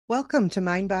Welcome to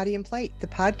Mind, Body, and Plate, the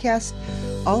podcast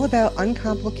all about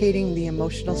uncomplicating the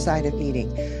emotional side of eating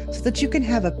so that you can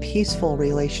have a peaceful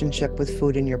relationship with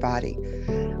food in your body.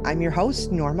 I'm your host,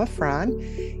 Norma Fran,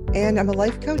 and I'm a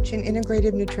life coach and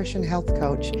integrative nutrition health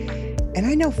coach. And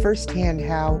I know firsthand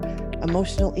how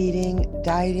emotional eating,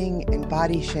 dieting, and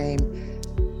body shame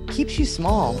keeps you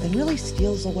small and really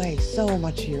steals away so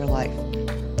much of your life.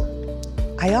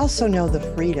 I also know the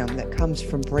freedom that comes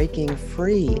from breaking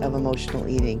free of emotional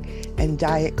eating and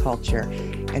diet culture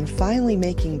and finally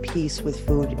making peace with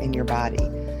food in your body.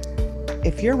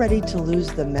 If you're ready to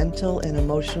lose the mental and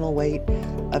emotional weight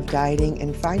of dieting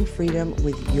and find freedom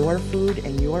with your food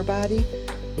and your body,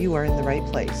 you are in the right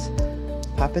place.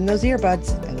 Pop in those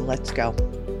earbuds and let's go.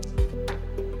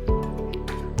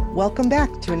 Welcome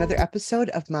back to another episode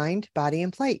of Mind, Body,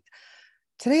 and Plate.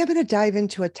 Today I'm going to dive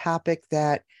into a topic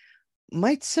that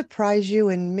might surprise you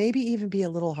and maybe even be a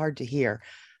little hard to hear,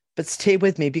 but stay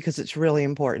with me because it's really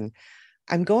important.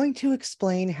 I'm going to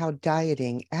explain how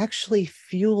dieting actually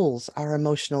fuels our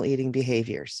emotional eating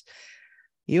behaviors.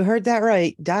 You heard that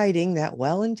right. Dieting, that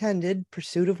well-intended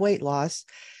pursuit of weight loss,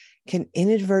 can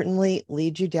inadvertently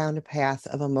lead you down a path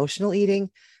of emotional eating,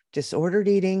 disordered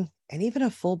eating, and even a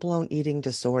full-blown eating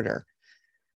disorder.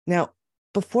 Now,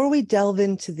 before we delve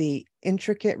into the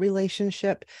intricate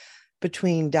relationship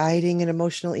between dieting and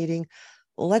emotional eating,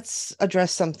 let's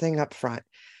address something up front.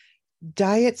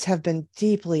 Diets have been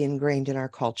deeply ingrained in our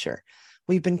culture.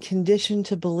 We've been conditioned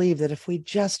to believe that if we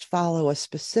just follow a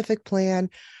specific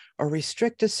plan or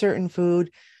restrict a certain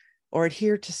food or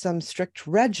adhere to some strict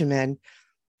regimen,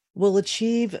 we'll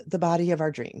achieve the body of our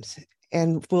dreams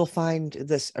and we'll find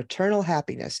this eternal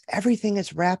happiness. Everything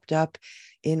is wrapped up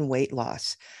in weight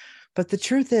loss. But the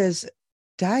truth is,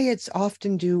 diets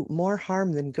often do more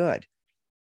harm than good.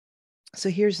 So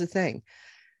here's the thing.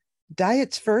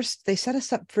 Diets first, they set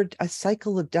us up for a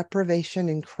cycle of deprivation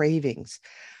and cravings.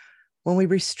 When we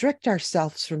restrict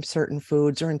ourselves from certain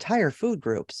foods or entire food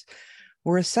groups,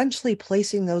 we're essentially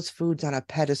placing those foods on a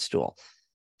pedestal.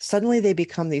 Suddenly they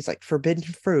become these like forbidden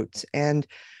fruits and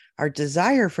our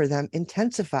desire for them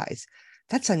intensifies.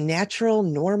 That's a natural,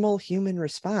 normal human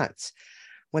response.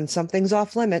 When something's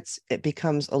off limits, it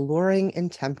becomes alluring and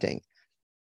tempting.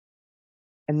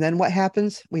 And then what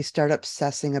happens? We start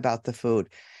obsessing about the food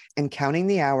and counting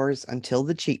the hours until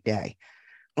the cheat day,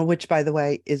 which, by the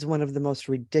way, is one of the most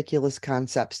ridiculous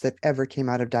concepts that ever came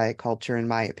out of diet culture, in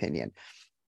my opinion.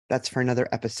 That's for another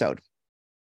episode.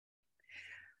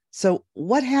 So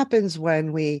what happens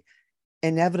when we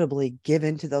inevitably give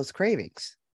in to those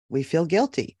cravings? We feel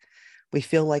guilty. We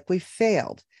feel like we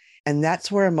failed. And that's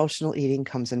where emotional eating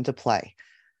comes into play.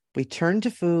 We turn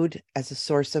to food as a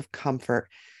source of comfort,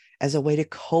 as a way to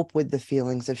cope with the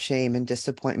feelings of shame and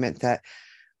disappointment that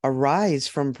arise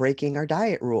from breaking our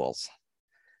diet rules.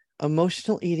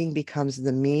 Emotional eating becomes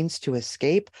the means to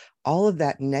escape all of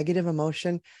that negative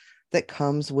emotion that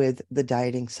comes with the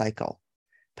dieting cycle.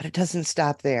 But it doesn't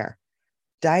stop there.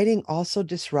 Dieting also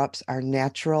disrupts our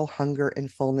natural hunger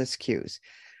and fullness cues.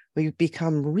 We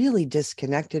become really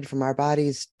disconnected from our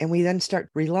bodies, and we then start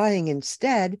relying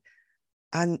instead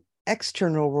on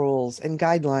external rules and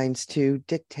guidelines to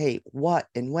dictate what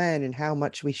and when and how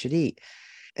much we should eat.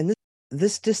 And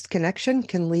this disconnection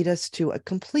can lead us to a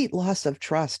complete loss of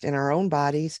trust in our own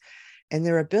bodies and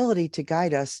their ability to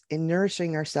guide us in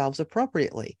nourishing ourselves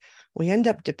appropriately. We end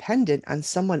up dependent on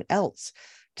someone else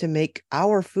to make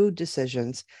our food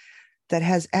decisions that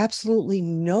has absolutely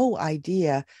no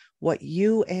idea what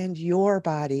you and your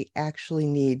body actually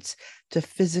needs to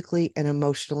physically and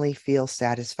emotionally feel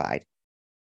satisfied.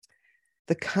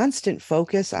 The constant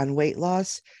focus on weight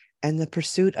loss and the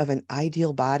pursuit of an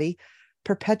ideal body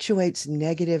perpetuates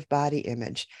negative body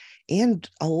image and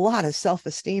a lot of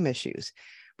self-esteem issues.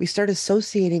 We start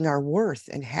associating our worth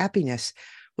and happiness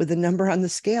with the number on the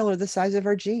scale or the size of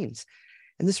our jeans.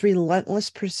 And this relentless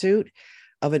pursuit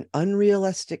of an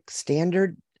unrealistic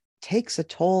standard takes a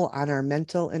toll on our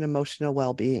mental and emotional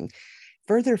well-being,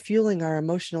 further fueling our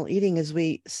emotional eating as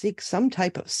we seek some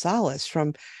type of solace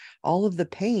from all of the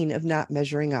pain of not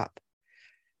measuring up.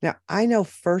 Now, I know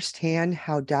firsthand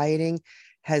how dieting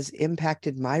has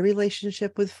impacted my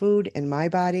relationship with food and my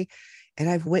body, and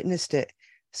I've witnessed it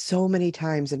so many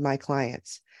times in my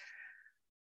clients.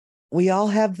 We all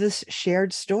have this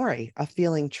shared story of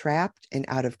feeling trapped and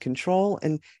out of control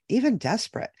and even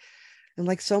desperate. And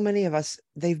like so many of us,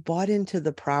 they've bought into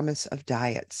the promise of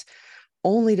diets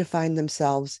only to find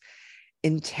themselves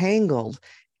entangled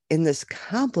in this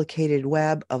complicated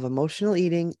web of emotional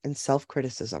eating and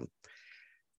self-criticism.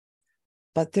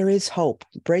 But there is hope.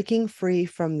 Breaking free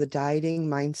from the dieting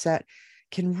mindset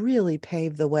can really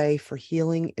pave the way for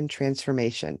healing and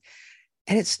transformation.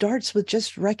 And it starts with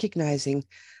just recognizing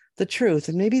the truth,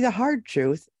 and maybe the hard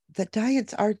truth, that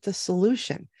diets aren't the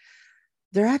solution.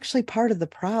 They're actually part of the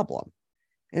problem.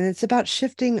 And it's about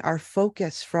shifting our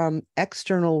focus from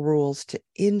external rules to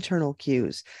internal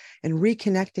cues and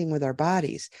reconnecting with our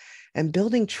bodies and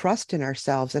building trust in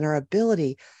ourselves and our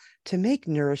ability to make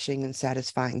nourishing and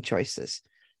satisfying choices.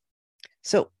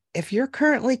 So if you're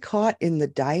currently caught in the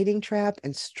dieting trap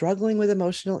and struggling with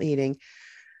emotional eating,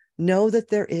 know that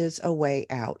there is a way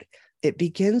out. It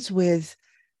begins with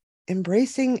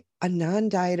embracing a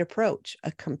non-diet approach,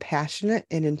 a compassionate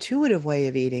and intuitive way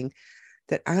of eating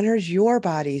that honors your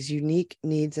body's unique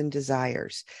needs and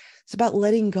desires. It's about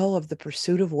letting go of the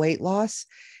pursuit of weight loss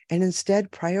and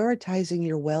instead prioritizing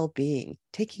your well-being,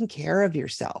 taking care of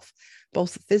yourself,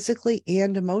 both physically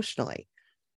and emotionally.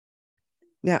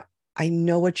 Now, I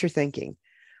know what you're thinking.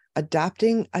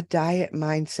 Adopting a diet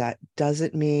mindset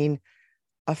doesn't mean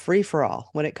a free-for-all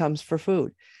when it comes for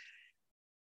food.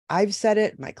 I've said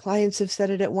it, my clients have said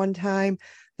it at one time,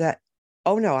 that,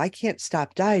 oh no, I can't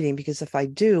stop dieting because if I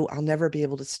do, I'll never be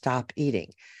able to stop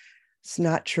eating. It's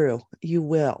not true. You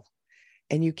will,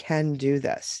 and you can do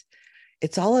this.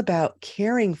 It's all about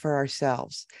caring for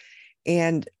ourselves.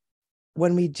 And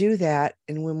when we do that,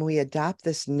 and when we adopt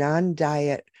this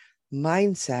non-diet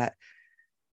mindset,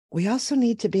 we also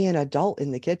need to be an adult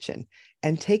in the kitchen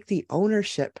and take the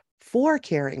ownership for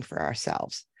caring for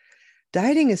ourselves.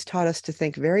 Dieting has taught us to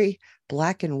think very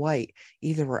black and white.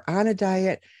 Either we're on a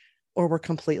diet or we're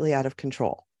completely out of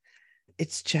control.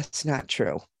 It's just not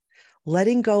true.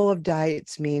 Letting go of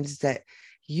diets means that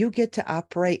you get to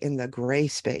operate in the gray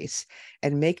space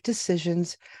and make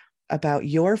decisions about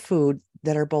your food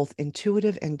that are both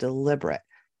intuitive and deliberate.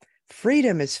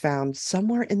 Freedom is found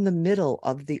somewhere in the middle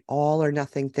of the all or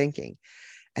nothing thinking.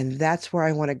 And that's where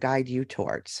I want to guide you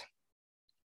towards.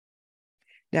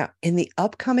 Now, in the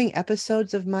upcoming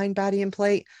episodes of Mind, Body, and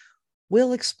Plate,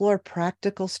 we'll explore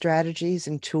practical strategies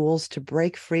and tools to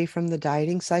break free from the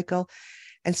dieting cycle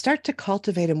and start to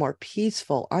cultivate a more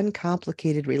peaceful,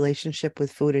 uncomplicated relationship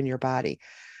with food in your body.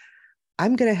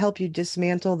 I'm going to help you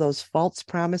dismantle those false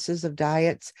promises of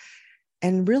diets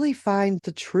and really find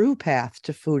the true path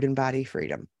to food and body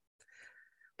freedom.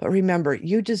 But remember,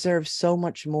 you deserve so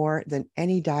much more than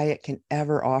any diet can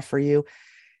ever offer you.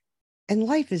 And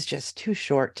life is just too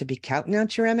short to be counting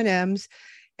out your M&Ms,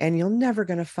 and you're never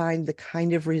going to find the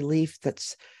kind of relief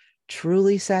that's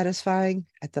truly satisfying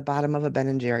at the bottom of a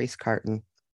Ben & Jerry's carton.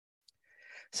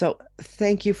 So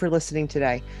thank you for listening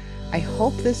today. I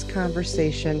hope this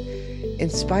conversation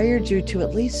inspired you to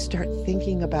at least start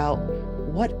thinking about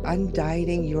what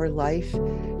undieting your life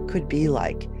could be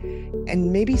like,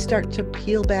 and maybe start to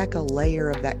peel back a layer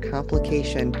of that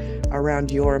complication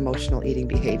around your emotional eating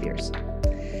behaviors.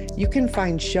 You can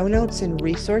find show notes and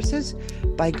resources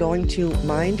by going to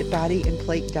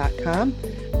mindbodyandplate.com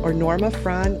or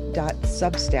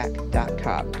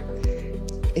normafran.substack.com.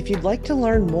 If you'd like to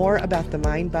learn more about the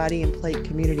Mind, Body, and Plate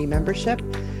community membership,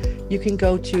 you can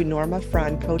go to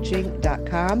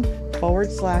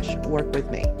normafrancoaching.com/work with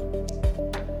me.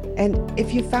 And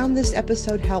if you found this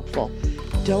episode helpful,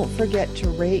 don't forget to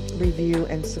rate, review,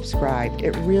 and subscribe.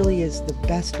 It really is the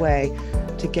best way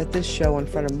to get this show in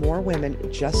front of more women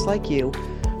just like you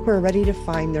who are ready to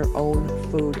find their own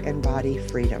food and body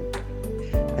freedom.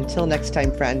 Until next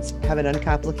time, friends, have an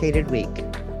uncomplicated week.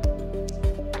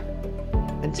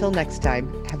 Until next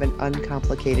time, have an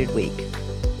uncomplicated week.